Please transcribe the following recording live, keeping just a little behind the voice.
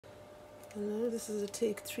Hello, this is a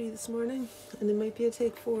take 3 this morning, and it might be a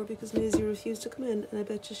take 4 because Maisie refused to come in, and I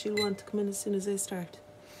bet you she'll want to come in as soon as I start.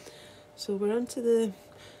 So we're on to the...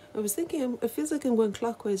 I was thinking, it feels like I'm going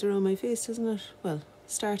clockwise around my face, doesn't it? Well,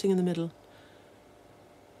 starting in the middle.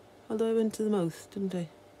 Although I went to the mouth, didn't I?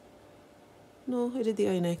 No, I did the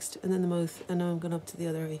eye next, and then the mouth, and now I'm going up to the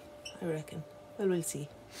other eye, I reckon. Well, we'll see.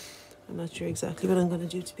 I'm not sure exactly what I'm going to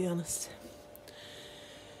do, to be honest.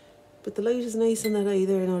 But the light is nice on that eye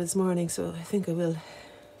there now this morning, so I think I will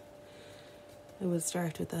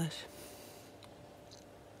start with that.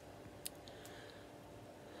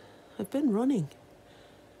 I've been running.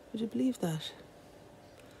 Would you believe that?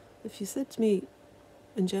 If you said to me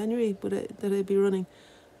in January that I'd be running,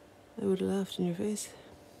 I would have laughed in your face.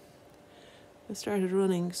 I started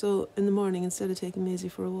running, so in the morning, instead of taking Maisie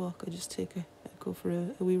for a walk, I just go for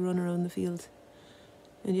a wee run around the field.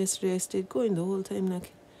 And yesterday I stayed going the whole time,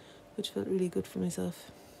 which felt really good for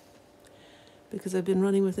myself. Because I've been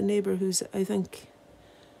running with a neighbour who's, I think,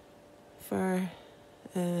 far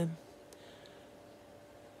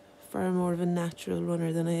more of a natural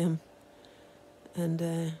runner than I am. And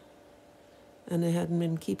I hadn't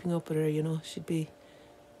been keeping up with her, you know. She'd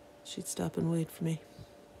stop and wait for me.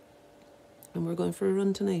 And we're going for a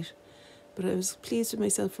run tonight. But I was pleased with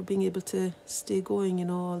myself for being able to stay going, you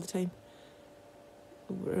know, all the time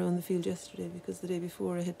around the field yesterday, because the day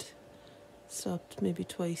before I had stopped maybe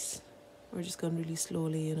twice, or just gone really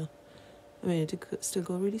slowly, you know. I mean, I did still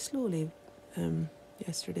go really slowly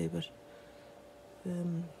yesterday, but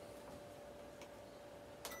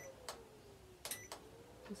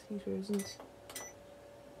this heater isn't...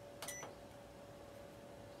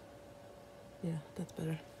 Yeah, that's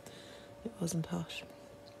better. It wasn't hot.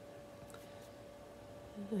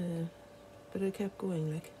 But I kept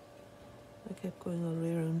going, I kept going all the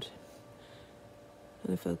way around.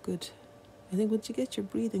 And I felt good. I think once you get your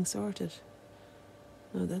breathing sorted...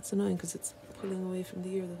 No, that's annoying because it's pulling away from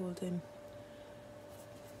the ear the whole time.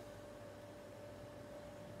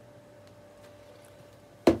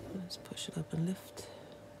 Let's push it up and lift.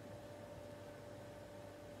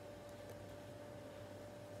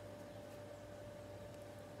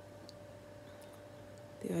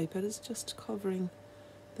 The iPad is just covering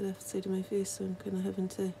the left side of my face, so I'm kind of having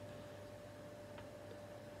to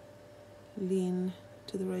lean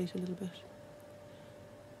to the right a little bit.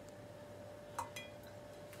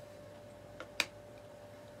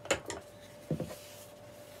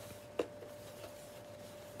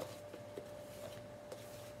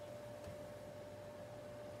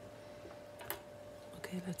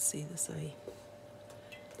 Okay, let's see this eye.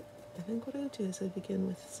 I think what I'll do is I'll begin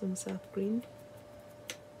with some sap green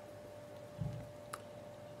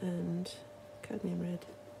and cadmium red.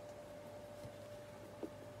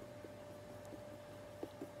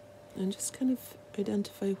 And just kind of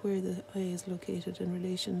identify where the eye is located in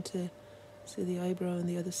relation to, say, the eyebrow on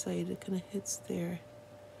the other side. It kind of hits there.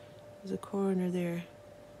 There's a corner there.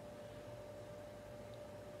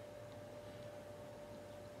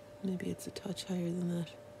 Maybe it's a touch higher than that.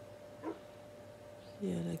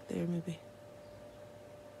 Yeah, like there maybe.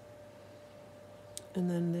 And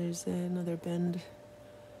then there's another bend.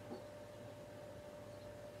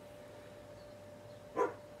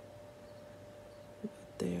 About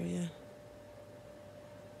there, yeah.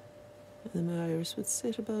 And then my iris would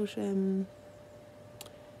sit about kind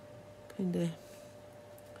of...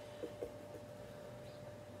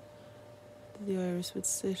 The iris would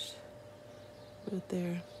sit about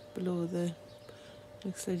there, below the...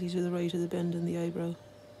 like slightly to the right of the bend in the eyebrow.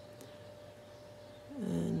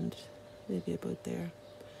 And maybe about there.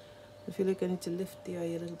 I feel like I need to lift the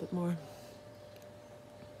eye a little bit more.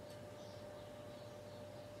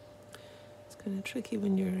 It's kind of tricky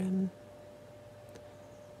when you're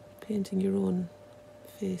painting your own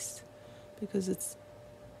face, because it's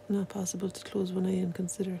not possible to close one eye and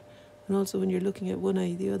consider. And also when you're looking at one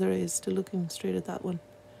eye, the other eye is still looking straight at that one.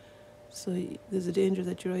 So there's a danger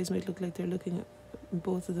that your eyes might look like they're looking at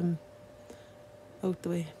both of them out the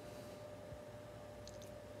way,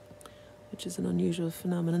 which is an unusual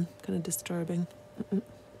phenomenon, kind of disturbing.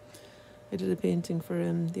 I did a painting for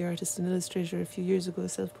the Artist and Illustrator a few years ago, a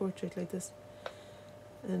self-portrait like this,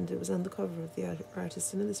 and it was on the cover of the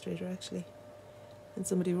Artist and Illustrator, actually. And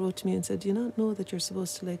somebody wrote to me and said, do you not know that you're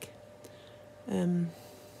supposed to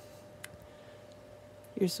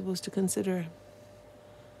you're supposed to consider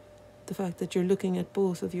the fact that you're looking at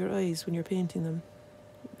both of your eyes when you're painting them?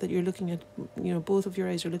 That you're looking at, you know, both of your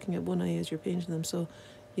eyes are looking at one eye as you're painting them, so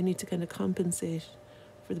you need to kind of compensate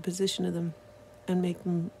for the position of them and make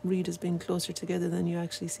them read as being closer together than you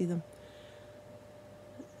actually see them.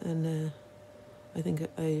 And I think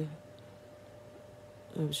I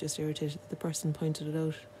I was just irritated that the person pointed it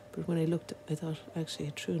out. But when I looked, I thought,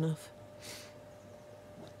 actually, true enough.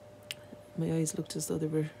 My eyes looked as though they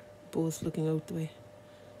were both looking out the way,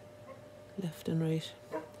 left and right.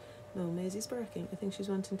 No, Maisie's barking. I think she's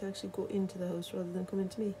wanting to actually go into the house rather than come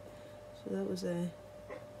into me. So that was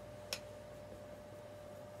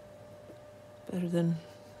better than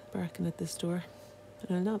barking at this door.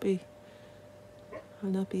 And I'll not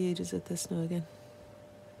be ages at this now again.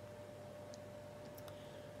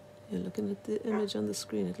 Yeah, looking at the image on the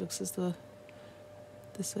screen, it looks as though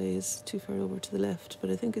this eye is too far over to the left, but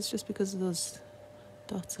I think it's just because of those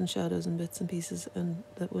dots and shadows and bits and pieces, and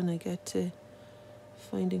that when I get to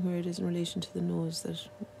finding where it is in relation to the nose, that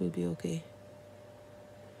will be okay.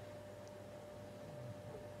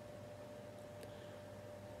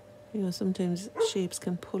 You know, sometimes shapes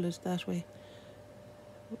can pull it that way,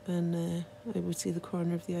 and I would see the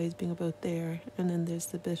corner of the eyes being about there, and then there's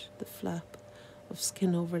the flap of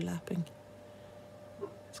skin overlapping.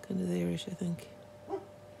 It's kind of there-ish, I think.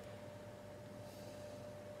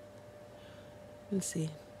 We'll see.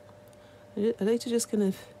 I like to just kind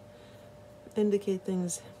of indicate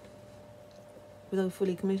things without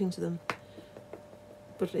fully committing to them,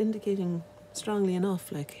 but indicating strongly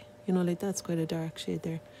enough, like, you know, like that's quite a dark shade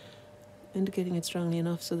there. Indicating it strongly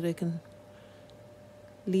enough so that I can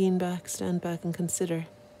lean back, stand back and consider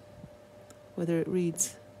whether it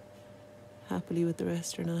reads happily with the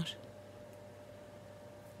rest or not.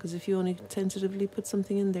 Because if you only tentatively put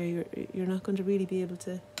something in there, you're not going to really be able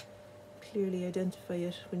to clearly identify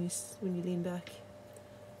it when you lean back,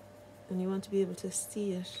 and you want to be able to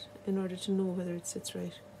see it in order to know whether it sits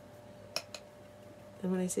right.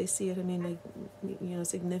 And when I say see it, I mean, like, you know,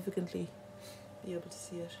 significantly be able to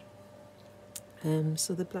see it.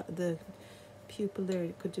 So the pupil there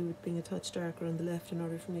could do with being a touch darker on the left in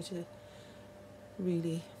order for me to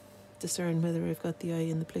really discern whether I've got the eye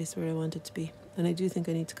in the place where I want it to be. And I do think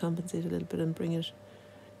I need to compensate a little bit and bring it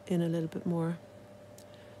in a little bit more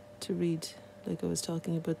to read, like I was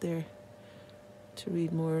talking about there, to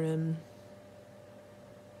read more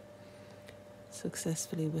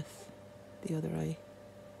successfully with the other eye.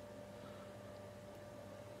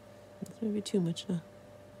 It's maybe too much now.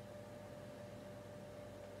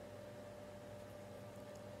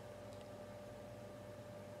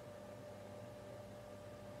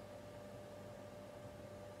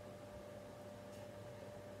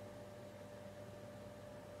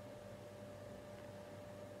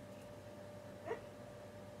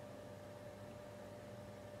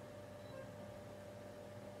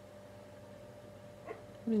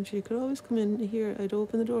 I mean, she could always come in here. I'd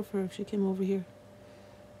open the door for her if she came over here.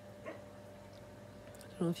 I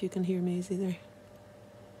don't know if you can hear Maisie there.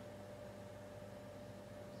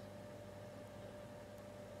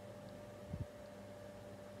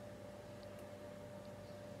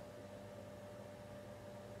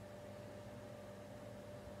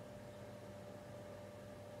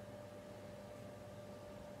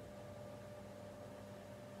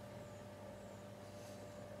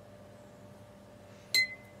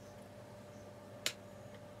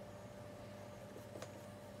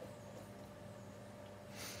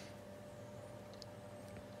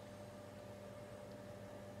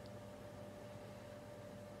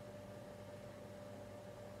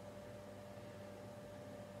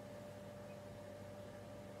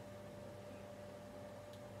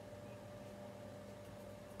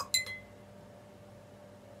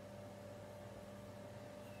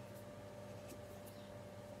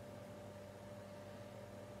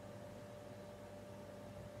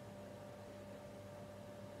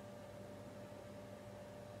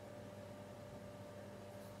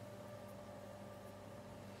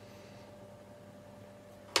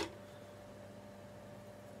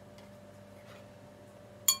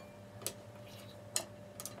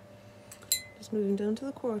 Just moving down to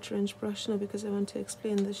the 1/4 inch brush now because I want to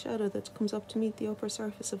explain the shadow that comes up to meet the upper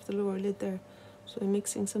surface of the lower lid there. So I'm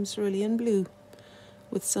mixing some cerulean blue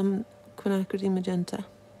with some quinacridine magenta,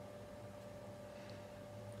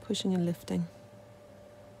 pushing and lifting,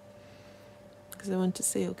 because I want to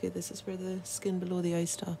say, okay, this is where the skin below the eye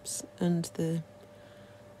stops and the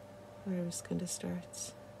iris kind of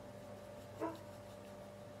starts,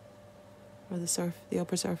 or the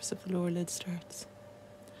upper surface of the lower lid starts.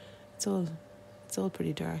 It's all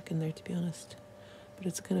pretty dark in there, to be honest, but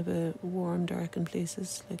it's kind of a warm dark in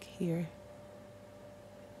places like here,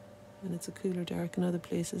 and it's a cooler dark in other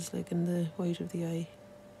places like in the white of the eye.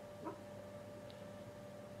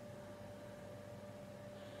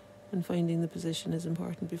 And finding the position is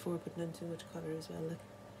important before putting in too much colour as well.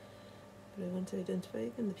 But I want to identify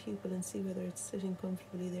again the pupil and see whether it's sitting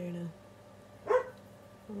comfortably there now.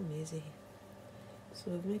 Oh, Maisie.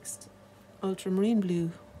 So I've mixed ultramarine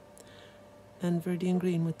blue and Verdian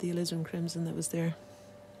green with the alizarin crimson that was there.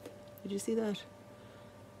 Did you see that?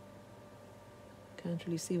 Can't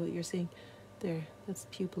really see what you're seeing. There, that's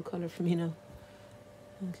pupil colour for me now.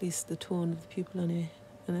 At least the tone of the pupil anyway.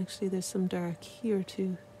 And actually there's some dark here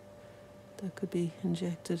too that could be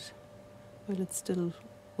injected while it's still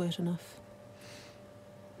wet enough.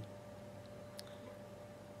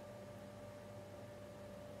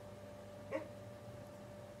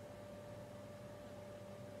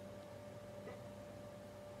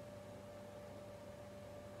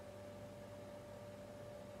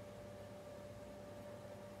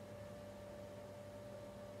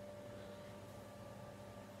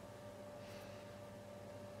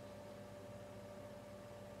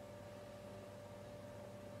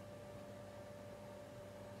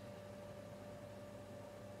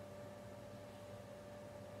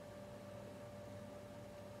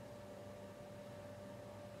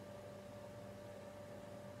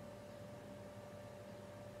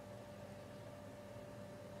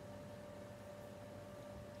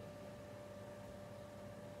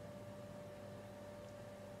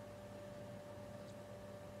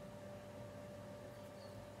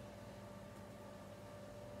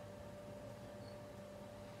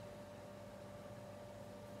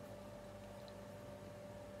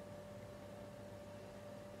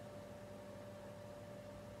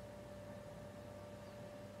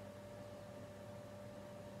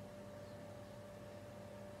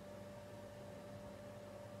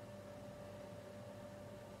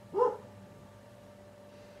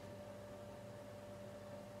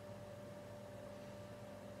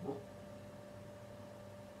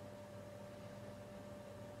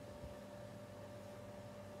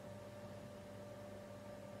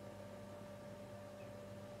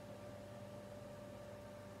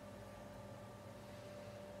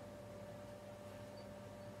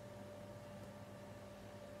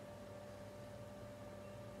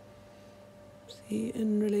 See,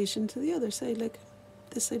 in relation to the other side, like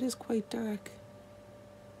this side is quite dark.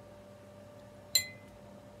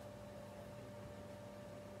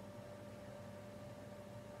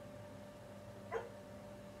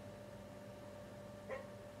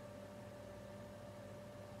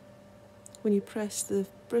 When you press the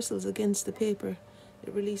bristles against the paper,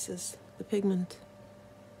 it releases the pigment.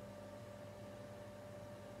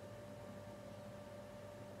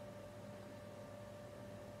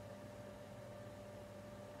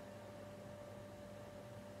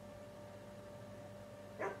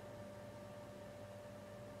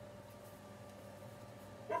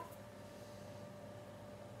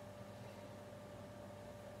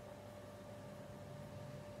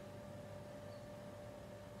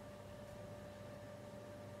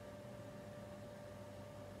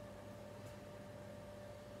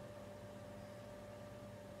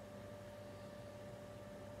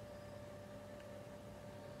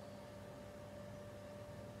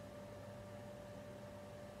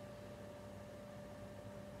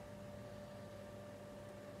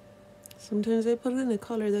 Sometimes I put in a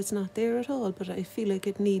colour that's not there at all, but I feel like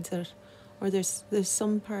it needs it, or there's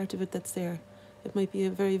some part of it that's there. It might be a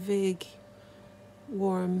very vague,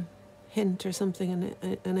 warm hint or something,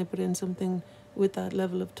 and I put in something with that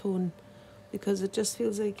level of tone, because it just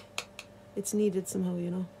feels like it's needed somehow,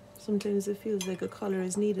 you know. Sometimes it feels like a colour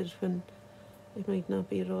is needed when it might not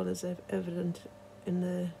be at all as evident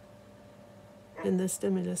in the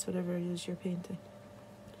stimulus, whatever it is you're painting.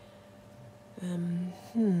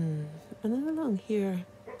 And then along here,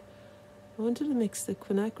 I wanted to mix the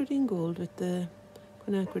quinacridine gold with the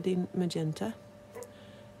quinacridine magenta,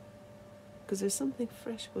 because there's something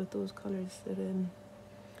fresh about those colours that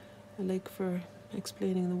I like for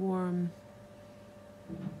explaining the warm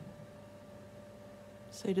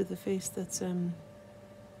side of the face that's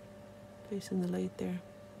facing the light there.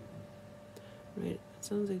 Right, it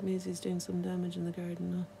sounds like Maisie's doing some damage in the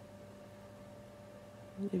garden now.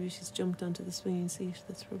 Maybe she's jumped onto the swinging seat.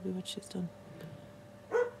 That's probably what she's done.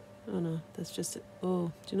 Oh no, that's just it.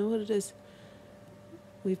 Oh, do you know what it is?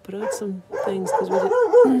 We've put out some things because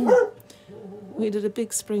we did a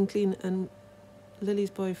big spring clean, and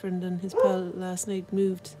Lily's boyfriend and his pal last night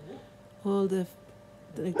moved all the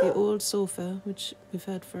old sofa, which we've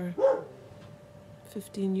had for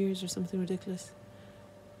 15 years or something ridiculous,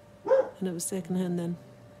 and it was second hand then.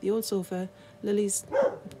 The old sofa, Lily's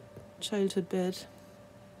childhood bed,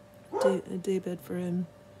 a day bed for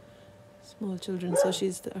small children, so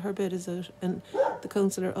her bed is out, and the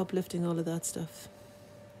council are uplifting all of that stuff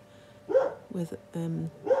with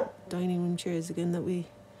dining room chairs again that we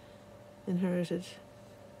inherited.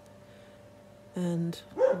 And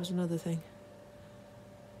there was another thing.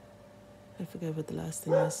 I forget what the last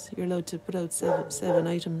thing was. You're allowed to put out seven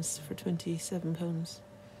items for £27.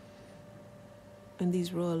 And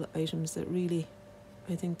these were all items that really,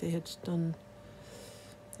 I think they had done.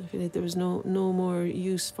 I feel like there was no more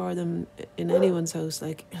use for them in anyone's house,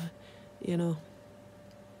 like, you know.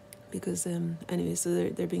 Because anyway, so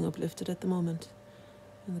they're being uplifted at the moment,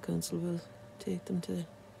 and the council will take them to,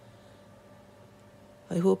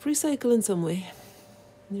 I hope, recycle in some way.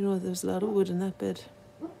 You know, there's a lot of wood in that bed.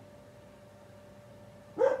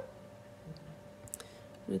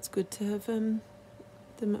 But it's good to have them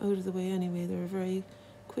out of the way anyway. They're very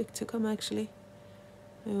quick to come, actually.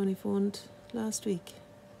 I only phoned last week.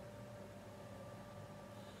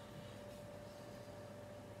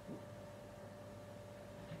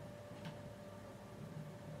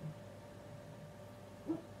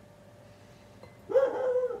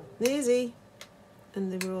 Lazy.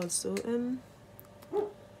 And they were also,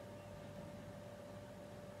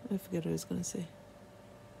 I forget what I was going to say.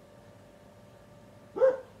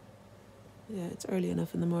 Yeah, it's early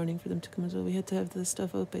enough in the morning for them to come as well. We had to have the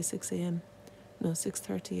stuff out by 6 a.m. No,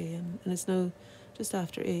 6:30 a.m. And it's now just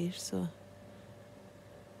after 8, so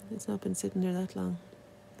it's not been sitting there that long.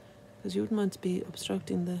 Because you wouldn't want to be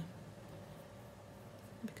obstructing the...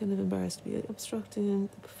 I'd be kind of embarrassed to be obstructing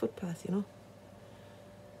the footpath, you know.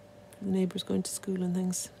 The neighbours going to school and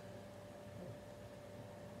things.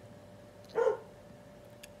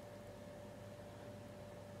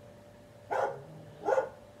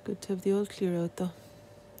 Good to have the all clear out though.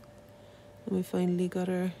 And we finally got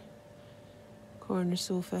our corner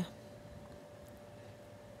sofa.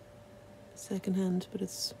 Second hand, but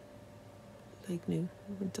it's like new.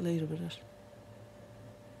 I'm delighted with it.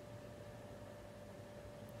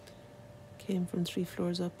 Came from 3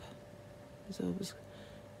 floors up. So it was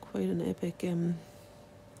quite an epic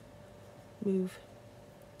move.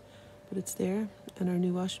 But it's there, and our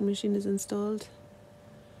new washing machine is installed.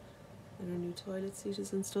 And our new toilet seat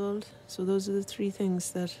is installed. So those are the three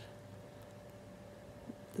things that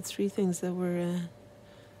were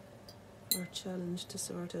our challenge to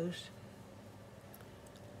sort out.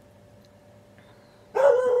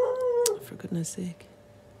 For goodness sake.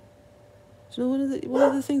 Do you know one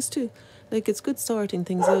of the things too? Like, it's good sorting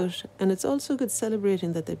things out, and it's also good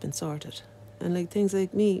celebrating that they've been sorted. And like things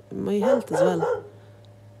like me, my health as well.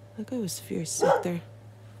 Like, I was fierce sick there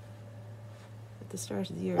at the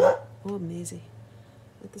start of the year. Oh, amazing.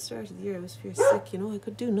 At the start of the year I was fierce sick, you know, I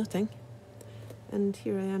could do nothing. And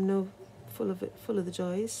here I am now, full of the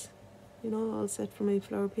joys. You know, all set for my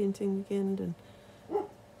flower painting weekend and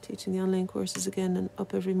teaching the online courses again, and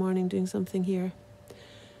up every morning doing something here.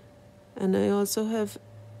 And I also have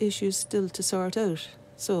issues still to sort out.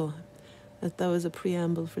 So that was a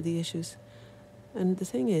preamble for the issues. And the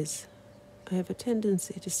thing is, I have a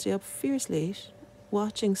tendency to stay up fierce late,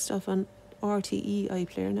 watching stuff on RTE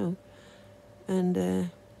iPlayer now, and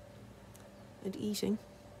eating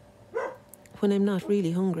when I'm not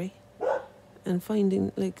really hungry, and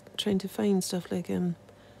trying to find stuff like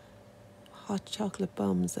hot chocolate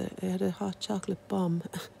bombs. I had a hot chocolate bomb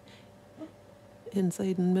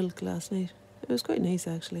inside in milk last night. It was quite nice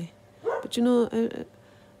actually, but you know, I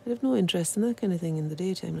have no interest in that kind of thing in the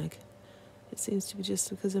daytime. Like, it seems to be just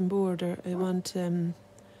because I'm bored, or I want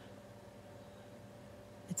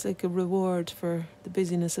it's like a reward for the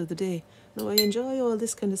busyness of the day. Now, I enjoy all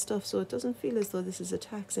this kind of stuff, so it doesn't feel as though this is a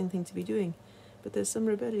taxing thing to be doing. But there's some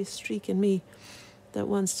rebellious streak in me that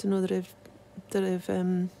wants to know that I've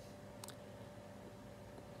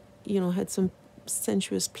you know, had some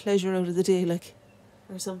sensuous pleasure out of the day, like,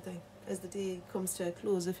 or something. As the day comes to a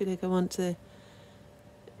close, I feel like I want to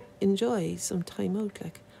enjoy some time out.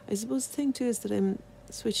 Like, I suppose the thing too is that I'm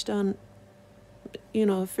switched on, you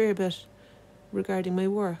know, a fair bit regarding my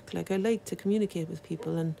work. Like, I like to communicate with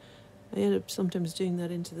people, and I end up sometimes doing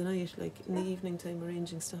that into the night, like in the evening time,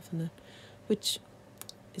 arranging stuff and that, which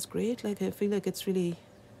is great. Like, I feel like it's really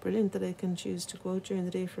brilliant that I can choose to go out during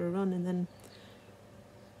the day for a run and then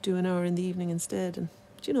do an hour in the evening instead. And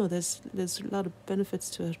you know, there's a lot of benefits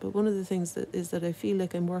to it. But one of the things is that I feel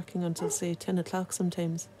like I'm working until, say, 10 o'clock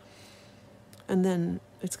sometimes, and then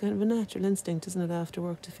it's kind of a natural instinct, isn't it, after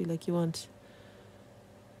work, to feel like you want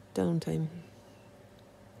downtime.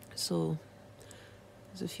 So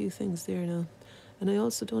there's a few things there now. And I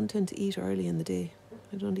also don't tend to eat early in the day.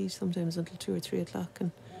 I don't eat sometimes until 2 or 3 o'clock,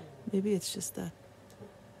 and maybe it's just that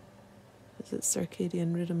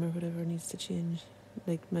circadian rhythm or whatever needs to change.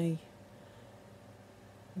 Like my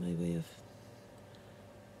you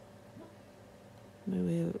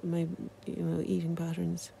know, eating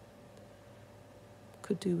patterns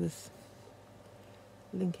could do with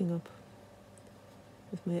linking up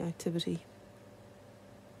with my activity.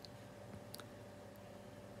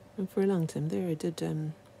 And for a long time there, I did,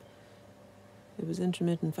 it was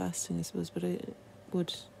intermittent fasting, I suppose, but I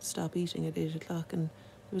would stop eating at 8 o'clock, and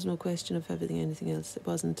there was no question of having anything else. It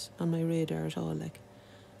wasn't on my radar at all. Like,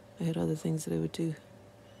 I had other things that I would do,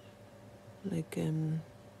 like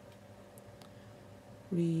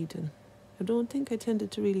read, and I don't think I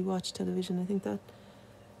tended to really watch television. I think that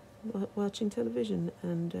watching television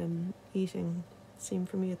and eating seem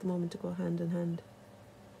for me at the moment to go hand in hand.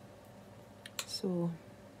 So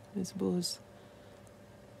I suppose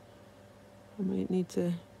I might need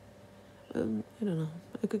to, I don't know,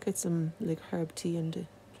 I could get some like herb tea and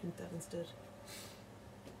drink that instead.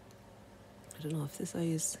 I don't know if this eye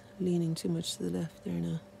is leaning too much to the left there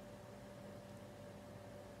now.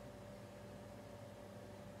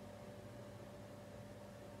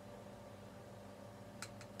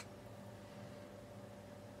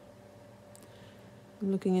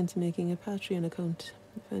 I'm looking into making a Patreon account.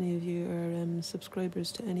 If any of you are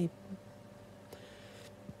subscribers to any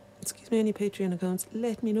Patreon accounts,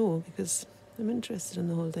 let me know, because I'm interested in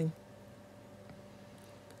the whole thing.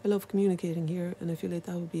 I love communicating here, and I feel like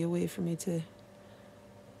that would be a way for me to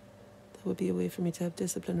have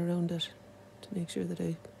discipline around it, to make sure that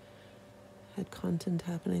I had content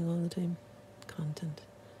happening all the time. Content.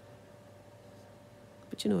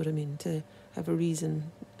 But you know what I mean, to have a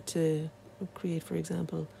reason to create, for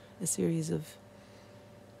example, a series of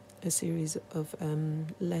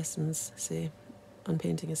lessons, say, on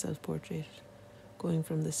painting a self-portrait, going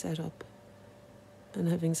from the setup and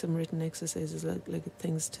having some written exercises, like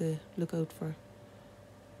things to look out for.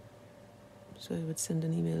 So I would send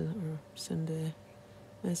an email or send a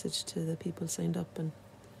message to the people signed up, and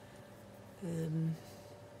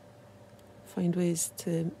find ways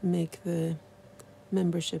to make the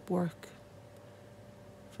membership work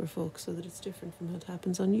for folks so that it's different from what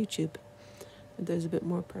happens on YouTube. And there's a bit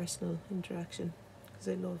more personal interaction, because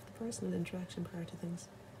I love the personal interaction part of things.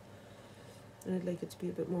 And I'd like it to be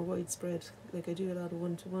a bit more widespread. Like, I do a lot of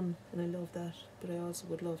one-to-one, and I love that, but I also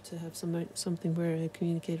would love to have something where I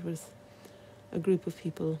communicate with a group of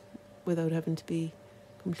people without having to be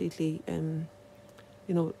completely,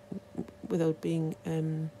 without being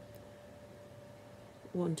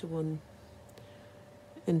one-to-one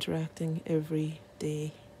interacting every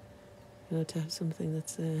day. To have something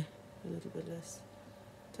that's a little bit less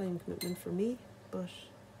time commitment for me, but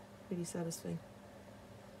really satisfying.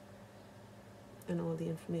 And all the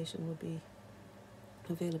information would be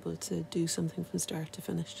available to do something from start to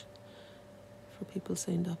finish for people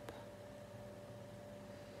signed up.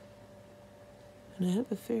 And I have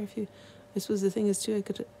a fair few. I suppose the thing is too, I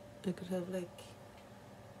could have like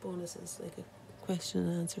bonuses, like a question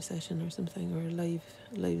and answer session or something, or a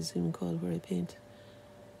live Zoom call where I paint.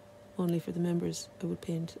 Only for the members, I would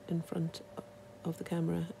paint in front of the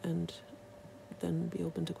camera and then be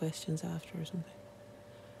open to questions after or something.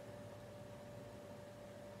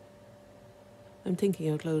 I'm thinking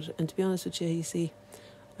out loud, and to be honest with you, you see,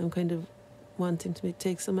 I'm kind of wanting to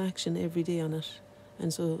take some action every day on it,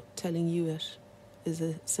 and so telling you it is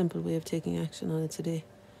a simple way of taking action on it today,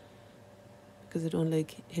 because I don't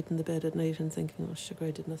like hitting the bed at night and thinking, oh sugar,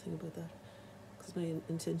 I did nothing about that, because my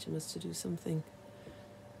intention was to do something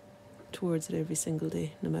towards it every single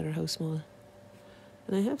day, no matter how small.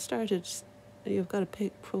 And I have started, you've got a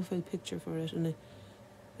profile picture for it, and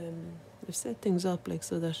I've set things up like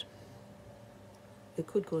so that it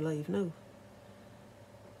could go live now,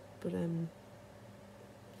 but I'm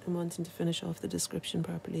wanting to finish off the description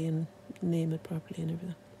properly and name it properly and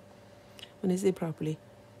everything. When I say properly,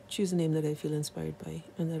 choose a name that I feel inspired by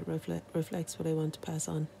and that reflects what I want to pass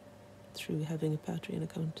on through having a Patreon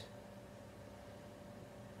account.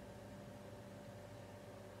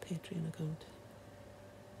 Patreon account.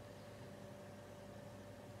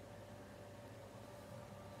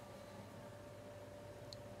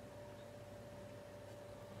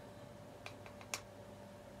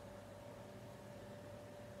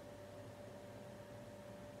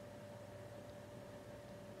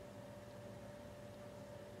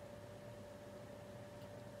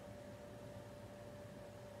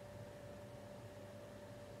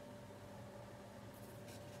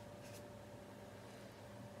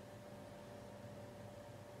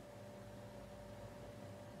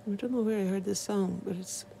 I don't know where I heard this song, but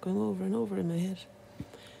it's going over and over in my head.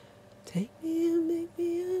 Take me and make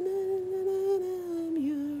me I'm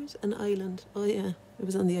yours. An island. Oh yeah, it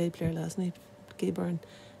was on the iPlayer last night. Gay Byrne.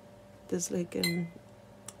 There's like I don't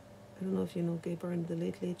know if you know Gay Byrne. The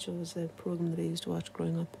Late Late Show was a program that I used to watch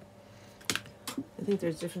growing up. I think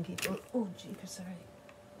there's different people. Oh jeepers, sorry.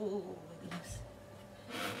 Oh my goodness.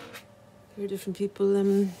 There are different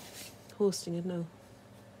people hosting it now.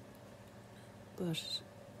 But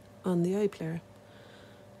on the iPlayer.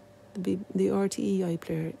 The RTE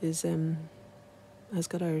iPlayer is has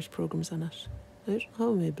got Irish programmes on it. I don't know how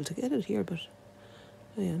I'm able to get it here, but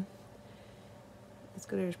I am. It's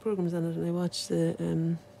got Irish programmes on it, and I watch the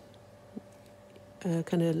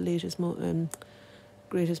kind of latest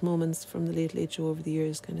greatest moments from the Late Late Show over the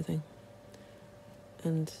years kind of thing.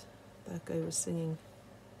 And that guy was singing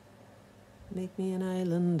 "Make Me an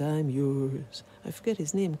Island, I'm Yours." I forget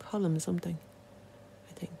his name, Colm something,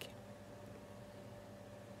 I think.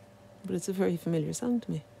 But it's a very familiar song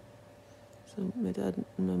to me. So my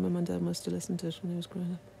mum and dad must have listened to it when I was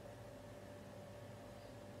growing up.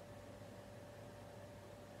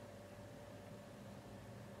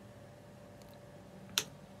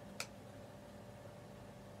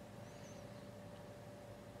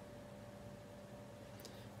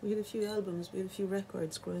 We had a few albums, we had a few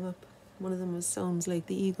records growing up. One of them was Sounds Like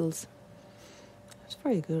the Eagles. It was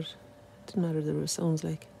very good. It didn't matter that it was sounds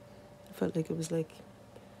like. I felt like it was like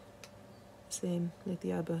the same, like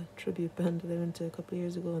the ABBA tribute band that I went to a couple of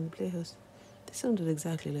years ago in the Playhouse. They sounded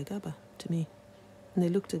exactly like ABBA to me. And they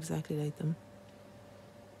looked exactly like them.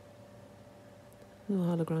 No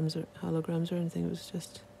holograms or anything, it was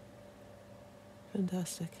just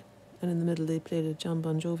fantastic. And in the middle they played a John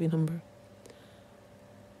Bon Jovi number.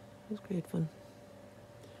 It was great fun.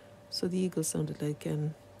 So the Eagles sounded like,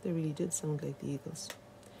 they really did sound like the Eagles.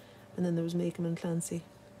 And then there was Makem and Clancy.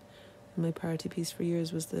 And my party piece for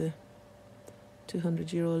years was the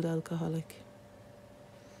 200-year-old alcoholic.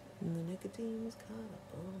 And the nicotine's caught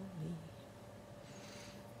up on me.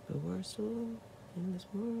 The worst soul in this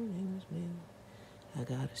morning's mail. I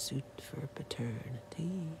got a suit for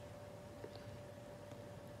paternity.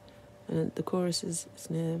 And the chorus is, it's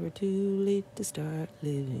never too late to start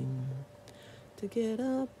living, to get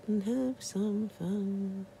up and have some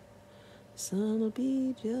fun. The sun will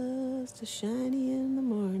be just as shiny in the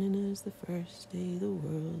morning as the first day the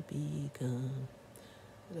world begun.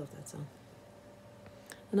 I love that song.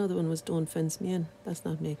 Another one was Don't Fence Me In. That's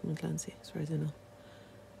not Makem and Clancy, as far as I know.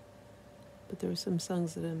 But there were some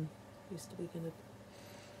songs that used to be kind of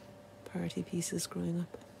party pieces growing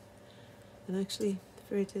up. And actually,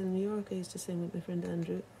 Fairy Tale in New York I used to sing with my friend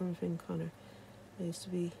Andrew or my friend Connor. I used to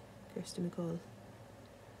be Kirsty MacColl.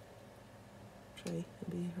 Try and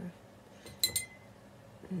be her.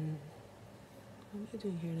 What am I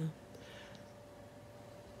doing here now?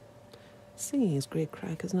 Singing is great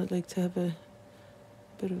crack, isn't it? Like to have a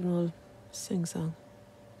bit of an old sing-song.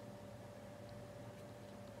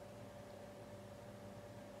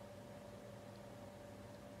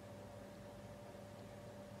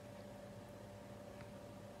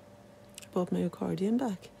 I bought my accordion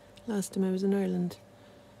back last time I was in Ireland,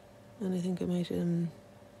 and I think I might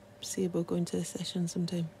see about going to a session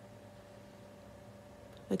sometime.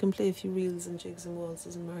 I can play a few reels and jigs and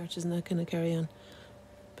waltzes and marches and that kind of carry on,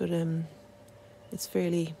 but it's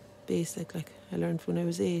fairly basic. Like I learned when I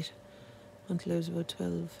was 8 until I was about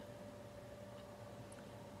 12.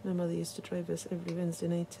 My mother used to drive us every Wednesday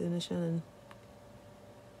night to Inishannon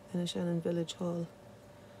Village Hall,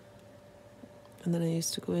 and then I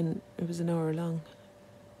used to go in. It was an hour long,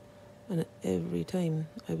 and every time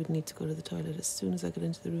I would need to go to the toilet as soon as I got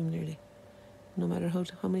into the room, nearly, no matter how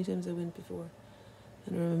many times I went before.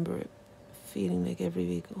 And I remember feeling like every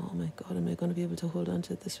week, oh my God, am I going to be able to hold on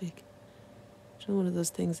to it this week? You know, one of those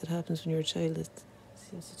things that happens when you're a child that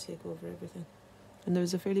seems to take over everything. And there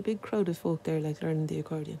was a fairly big crowd of folk there, like learning the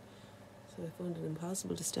accordion. So I found it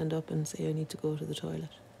impossible to stand up and say I need to go to the toilet.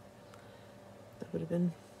 That would have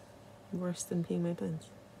been worse than peeing my pants.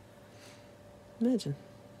 Imagine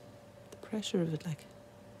the pressure of it, like.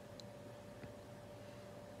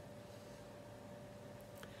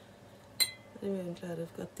 Anyway, I'm glad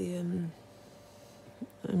I've got the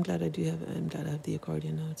I'm glad I have the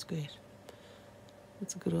accordion now. It's great.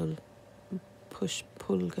 It's a good old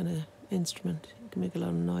push-pull kind of instrument. You can make a lot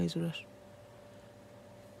of noise with it.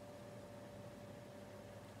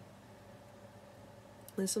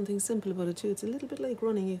 There's something simple about it too. It's a little bit like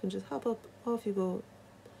running. You can just hop up, off you go.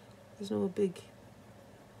 There's no big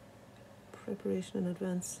preparation in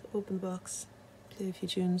advance. Open the box, play a few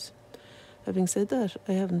tunes. Having said that,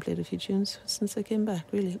 I haven't played a few tunes since I came back,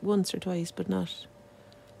 really. Once or twice, but not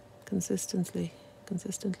consistently.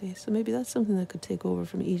 So maybe that's something that could take over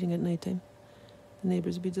from eating at night time. The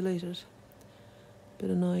neighbours would be delighted. Bit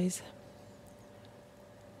of noise.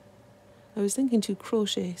 I was thinking to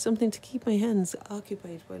crochet, something to keep my hands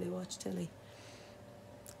occupied while I watch telly.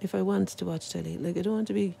 If I want to watch telly. Like, I don't want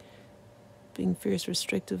to be being fierce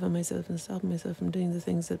restrictive on myself and stopping myself from doing the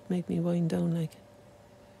things that make me wind down, like.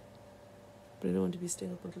 But I don't want to be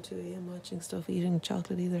staying up until 2 a.m. watching stuff, eating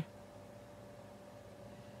chocolate either.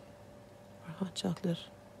 hot chocolate.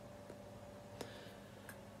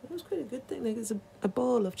 It was quite a good thing. Like, it's a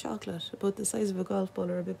ball of chocolate about the size of a golf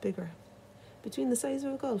ball or a bit bigger, between the size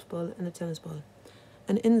of a golf ball and a tennis ball,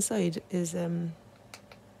 and inside is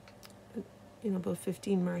about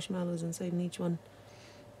 15 marshmallows inside in each one,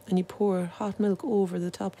 and you pour hot milk over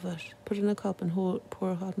the top of it. Put it in a cup and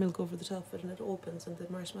pour hot milk over the top of it, and it opens and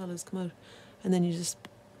the marshmallows come out, and then you just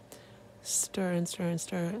stir and stir and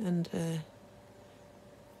stir, and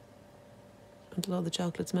until all the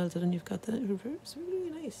chocolate's melted, and you've got it's really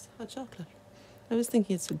nice hot chocolate. I was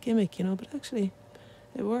thinking it's a gimmick, but actually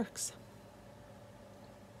it works.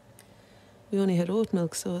 We only had oat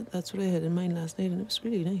milk, so that's what I had in mine last night, and it was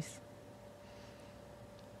really nice.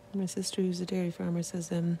 My sister, who's a dairy farmer, says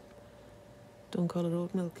don't call it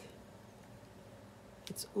oat milk.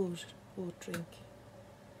 It's oat drink.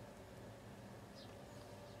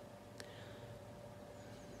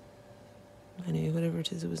 Anyway, whatever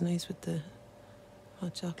it is, it was nice with the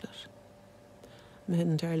hot chocolate. I'm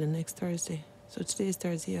heading to Ireland next Thursday. So today's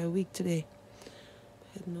Thursday, a week today.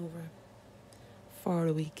 Heading over for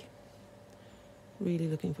a week. Really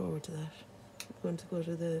looking forward to that. I'm going to go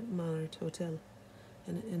to the Monart Hotel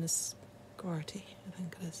in a Scarty, I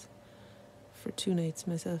think it is, for 2 nights,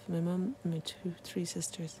 myself and my mum and my 3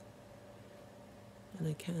 sisters. And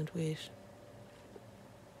I can't wait.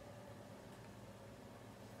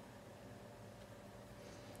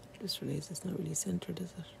 Just realised it's not really centred,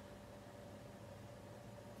 is it?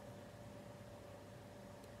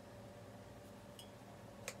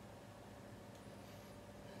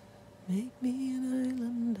 Make me an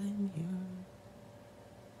island, I'm yours.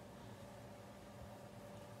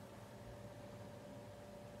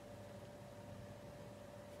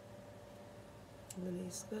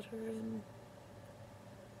 Lily's got her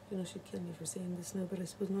she'd kill me for saying this now, but I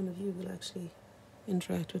suppose none of you will actually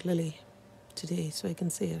interact with Lily today, so I can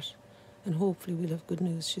say it, and hopefully we'll have good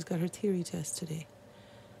news. She's got her theory test today.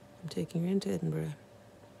 I'm taking her into Edinburgh,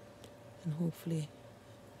 and hopefully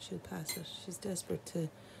she'll pass it. She's desperate to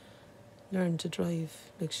learn to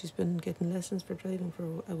drive. Like, she's been getting lessons for driving for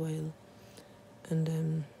a while, and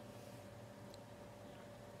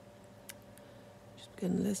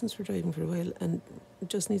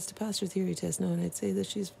just needs to pass her theory test now, and I'd say that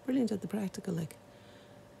she's brilliant at the practical, but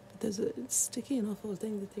it's sticky enough whole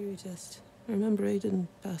thing, the theory test. I remember I didn't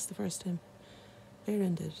pass the first time.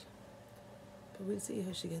 Erin did. But we'll see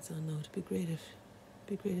how she gets on now. It'd be great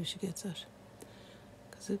if she gets it,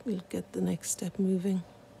 because it will get the next step moving.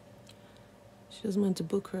 She doesn't want to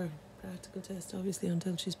book her practical test, obviously,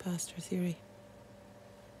 until she's passed her theory.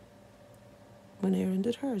 When Erin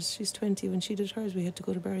did hers, she's 20, when she did hers we had to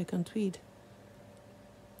go to Berwick-on-Tweed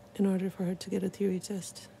in order for her to get a theory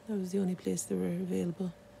test. That was the only place they were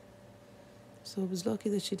available. So it was lucky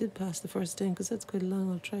that she did pass the first time, because that's quite a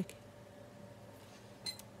long old trek.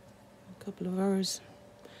 A couple of hours.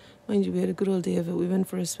 Mind you, we had a good old day of it. We went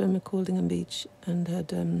for a swim at Coldingham Beach and had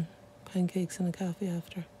pancakes in a cafe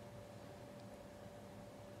after.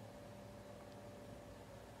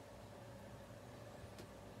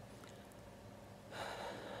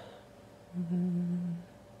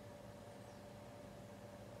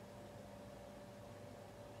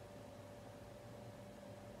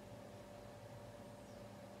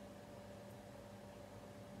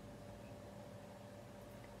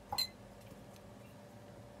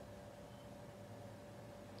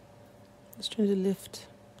 Just trying to lift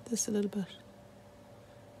this a little bit.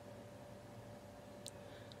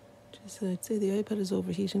 I'd say the iPad is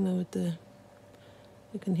overheating now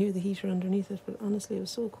you can hear the heater underneath it, but honestly it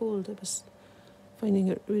was so cold. I was finding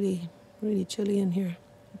it really, really chilly in here.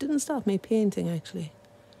 It didn't stop me painting, actually.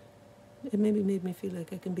 It maybe made me feel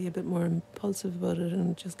like I can be a bit more impulsive about it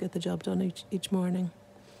and just get the job done each morning.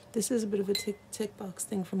 This is a bit of a tick box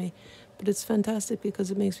thing for me, but it's fantastic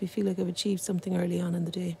because it makes me feel like I've achieved something early on in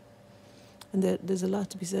the day. And there's a lot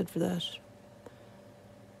to be said for that.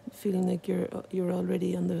 Feeling like you're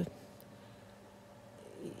already on the...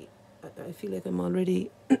 I feel like I'm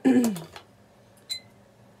already... I'm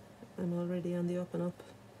already on the up and up.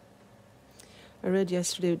 I read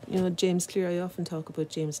yesterday, James Clear. I often talk about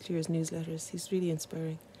James Clear's newsletters. He's really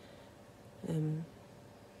inspiring. I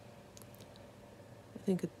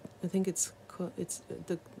think it's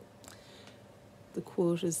the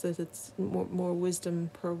quote is that it's more wisdom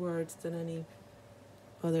per word than any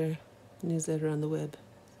other newsletter on the web.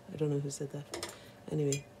 I don't know who said that.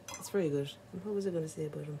 Anyway, it's very good. And what was I going to say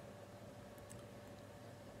about him?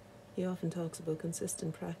 He often talks about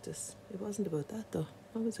consistent practice. It wasn't about that, though.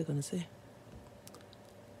 What was I going to say?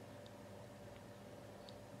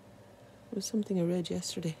 It was something I read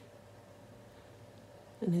yesterday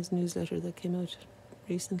in his newsletter that came out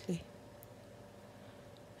recently.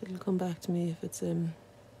 it'll come back to me if it's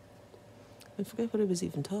I forget what I was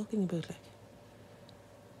even talking about. Like,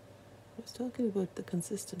 I was talking about the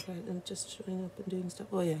consistent part and just showing up and doing stuff.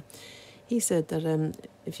 Oh yeah, he said that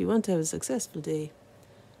if you want to have a successful day,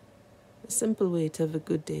 a simple way to have a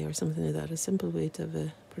good day or something like that, a simple way to have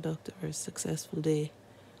a productive or a successful day.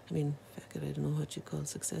 I mean, fuck it, I don't know what you call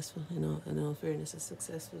successful. You know, in all fairness, a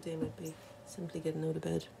successful day might be simply getting out of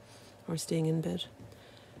bed or staying in bed.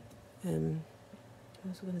 What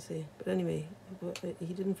was I going to say? But anyway,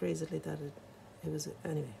 he didn't phrase it like that. It was,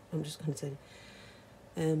 anyway, I'm just going to tell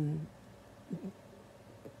you.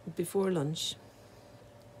 Before lunch,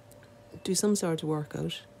 do some sort of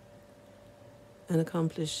workout and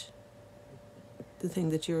accomplish the thing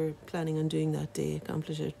that you're planning on doing that day.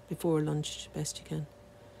 Accomplish it before lunch best you can.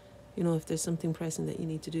 You know, if there's something pressing that you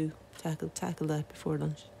need to do, tackle that before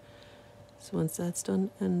lunch. So once that's done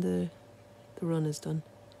and the run is done,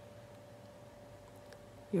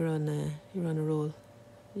 you're on a roll.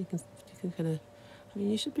 You can kind of, I mean,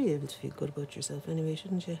 you should be able to feel good about yourself anyway,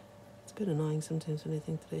 shouldn't you? It's a bit annoying sometimes when I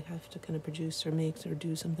think that I have to kind of produce or make or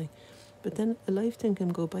do something, but then a lifetime can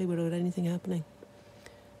go by without anything happening.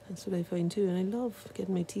 That's what I find too, and I love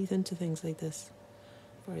getting my teeth into things like this,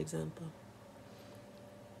 for example.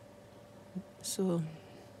 So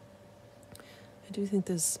I do think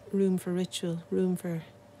there's room for ritual, room for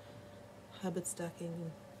habit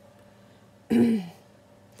stacking. I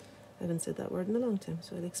haven't said that word in a long time,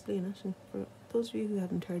 so I'll explain it. And for those of you who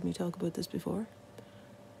haven't heard me talk about this before,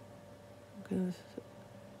 kind of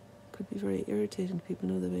could be very irritating to people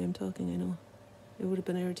know the way I'm talking, I know. It would have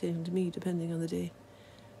been irritating to me depending on the day.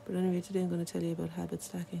 But anyway, today I'm going to tell you about habit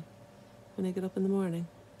stacking. When I get up in the morning,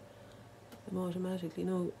 I'm automatically,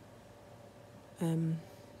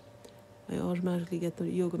 I automatically get the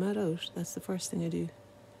yoga mat out. That's the first thing I do.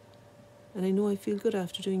 And I know I feel good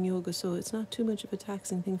after doing yoga, so it's not too much of a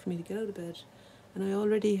taxing thing for me to get out of bed. And I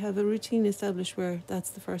already have a routine established where that's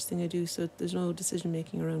the first thing I do, so there's no decision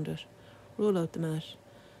making around it. Roll out the mat,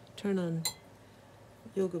 turn on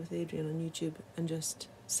Yoga with Adriene on YouTube and just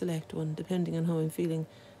select one depending on how I'm feeling.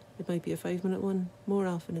 It might be a 5-minute one, more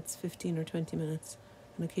often it's 15 or 20 minutes,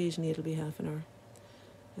 and occasionally it'll be half an hour.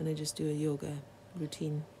 And I just do a yoga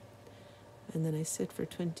routine. And then I sit for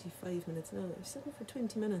 25 minutes. Now I'm sitting for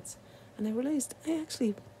 20 minutes and I realised I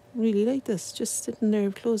actually really like this. Just sitting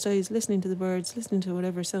there, closed eyes, listening to the birds, listening to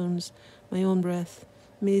whatever sounds, my own breath,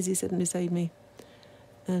 Maisie sitting beside me.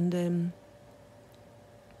 And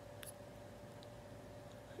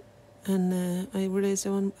I realised I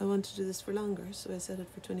want to do this for longer, so I set it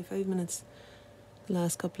for 25 minutes the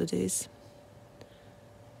last couple of days.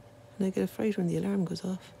 And I get a fright when the alarm goes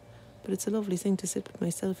off. But it's a lovely thing to sit with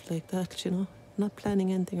myself like that, you know, not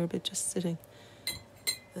planning anything or a bit, just sitting.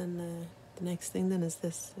 And the next thing then is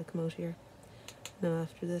this. I come out here. Now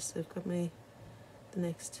after this, I've got the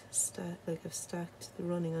next I've stacked the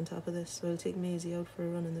running on top of this, so I'll take Maisie out for a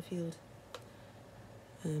run in the field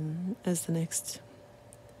as the next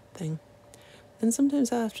thing. And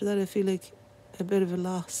sometimes after that I feel like a bit of a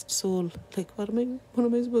lost soul, like what am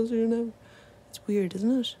I supposed to do now? It's weird,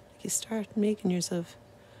 isn't it? Like you start making yourself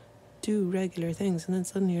do regular things and then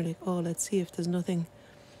suddenly you're like, oh, let's see if there's nothing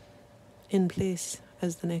in place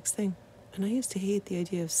as the next thing. And I used to hate the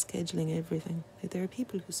idea of scheduling everything. Like there are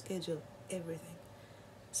people who schedule everything.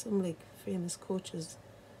 Some like famous coaches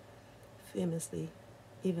famously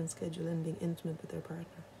even schedule in being intimate with their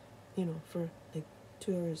partner, you know, for like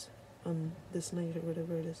 2 hours on this night or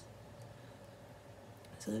whatever it is.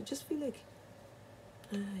 So I just feel like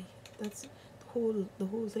that's the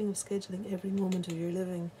whole thing of scheduling every moment of your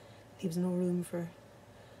living leaves no room for.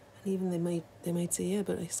 And even they might say, yeah,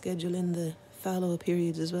 but I schedule in the fallow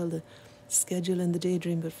periods as well, the schedule in the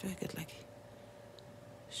daydream, but fuck it, like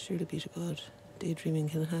surely be to God, daydreaming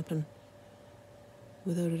can happen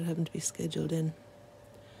without it having to be scheduled in.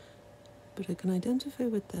 But I can identify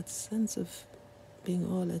with that sense of being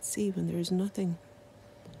all at sea when there is nothing.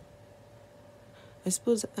 I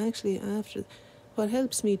suppose actually after, what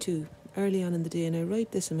helps me too, early on in the day, and I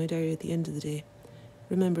write this in my diary at the end of the day,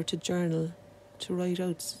 remember to journal, to write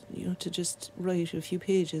out, you know, to just write a few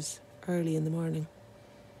pages early in the morning.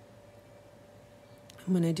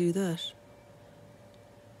 And when I do that,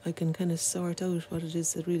 I can kind of sort out what it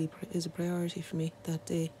is that really is a priority for me that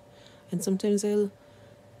day. And sometimes I'll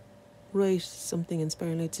write something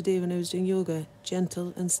inspiring. Like today when I was doing yoga,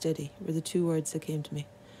 gentle and steady were the 2 words that came to me.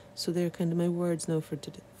 So they're kind of my words now for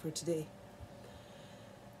today.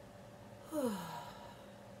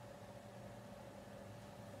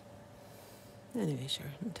 Anyway, sure,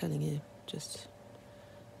 I'm telling you, just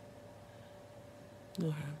no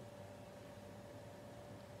harm.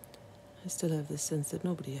 I still have this sense that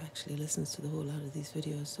nobody actually listens to the whole lot of these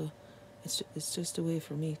videos, so it's just a way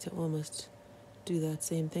for me to almost do that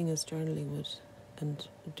same thing as journaling would and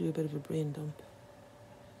do a bit of a brain dump.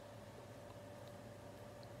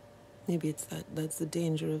 Maybe that's the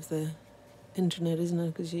danger of the internet, isn't it?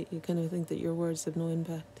 Because you kind of think that your words have no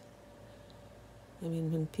impact. I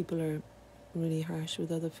mean, when people are really harsh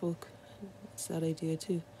with other folk, it's that idea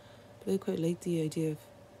too. But I quite like the idea of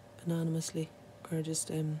anonymously, or just,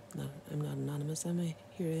 I'm not anonymous, am I?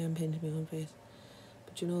 Here I am painting my own face.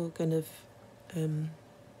 But you know, kind of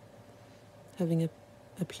having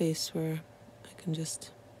a place where I can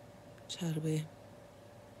just chat away.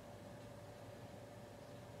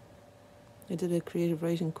 I did a creative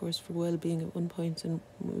writing course for well-being at one point, and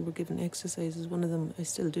we were given exercises. One of them I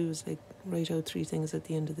still do is like write out 3 things at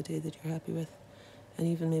the end of the day that you're happy with, and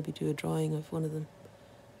even maybe do a drawing of one of them.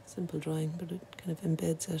 Simple drawing, but it kind of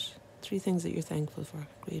embeds it. 3 things that you're thankful for,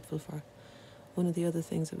 grateful for. One of the other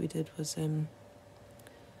things that we did was,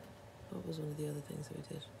 what was one of the other things that we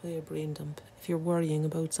did? Oh, your brain dump. If you're worrying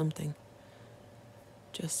about something,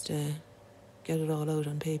 just get it all out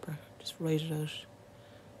on paper. Just write it out.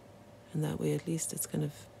 And that way at least it's kind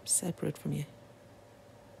of separate from you.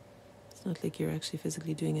 It's not like you're actually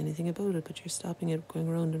physically doing anything about it, but you're stopping it going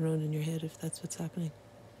round and round in your head if that's what's happening.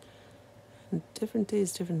 And different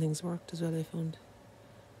days, different things worked as well, I found.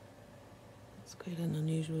 It's quite an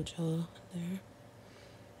unusual jaw there.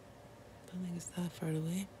 Don't think it's that far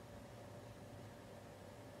away.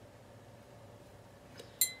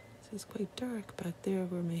 So it's quite dark back there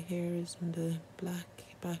where my hair is in the black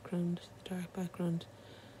background, the dark background.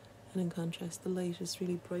 And in contrast, the light is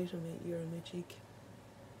really bright on my ear and my cheek.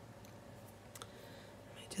 I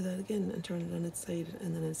might do that again and turn it on its side,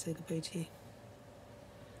 and then I'll say goodbye to you.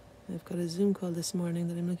 I've got a Zoom call this morning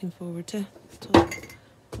that I'm looking forward to.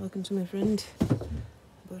 Talking to my friend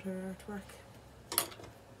about her artwork.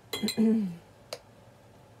 Have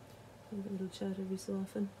a little chat every so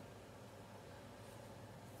often.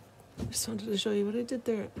 Just wanted to show you what I did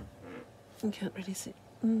there. I can't really see.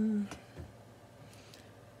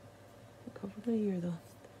 Covered my ear though.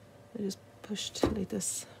 I just pushed like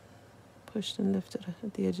this, pushed and lifted it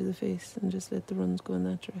at the edge of the face and just let the runs go in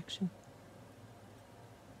that direction.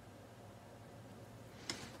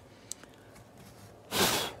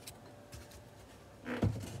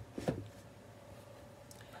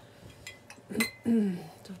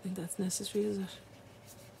 Don't think that's necessary, is it?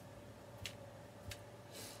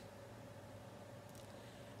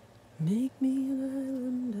 Make me an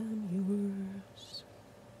island, I'm yours.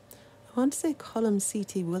 I want to say Colum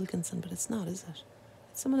C.T. Wilkinson, but it's not, is it?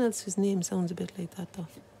 It's someone else whose name sounds a bit like that, though.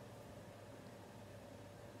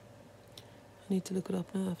 I need to look it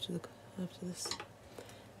up now after this.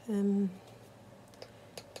 Now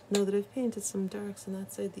that I've painted some darks on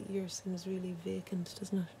that side, the ear seems really vacant,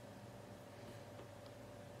 doesn't it?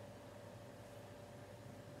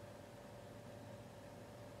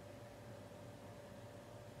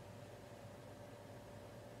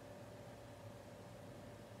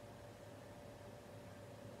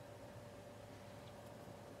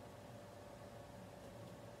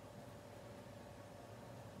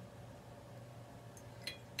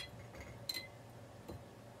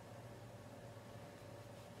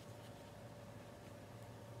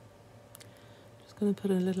 Going to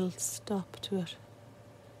put a little stop to it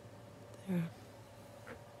there.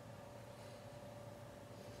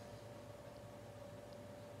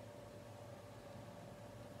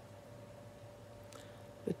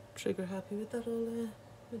 Bit trigger happy with that old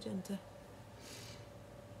magenta.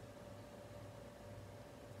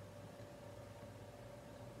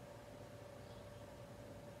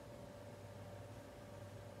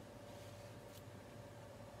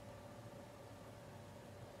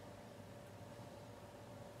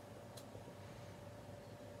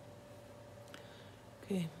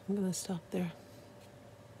 Okay, I'm going to stop there.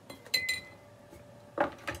 I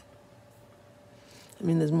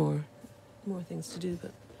mean, there's more things to do,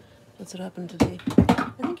 but that's what happened today.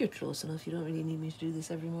 I think you're close enough. You don't really need me to do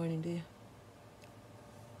this every morning, do you?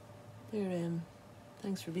 There,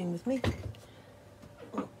 thanks for being with me.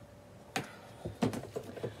 Oh.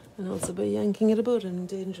 And also by yanking it about, I'm in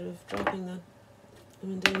danger of dropping that.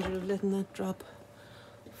 I'm in danger of letting that drop.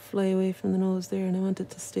 Fly away from the nose there, and I want it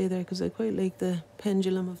to stay there because I quite like the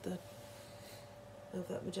pendulum of that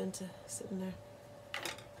magenta sitting there.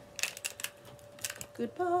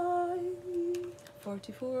 Goodbye.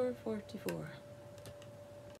 44.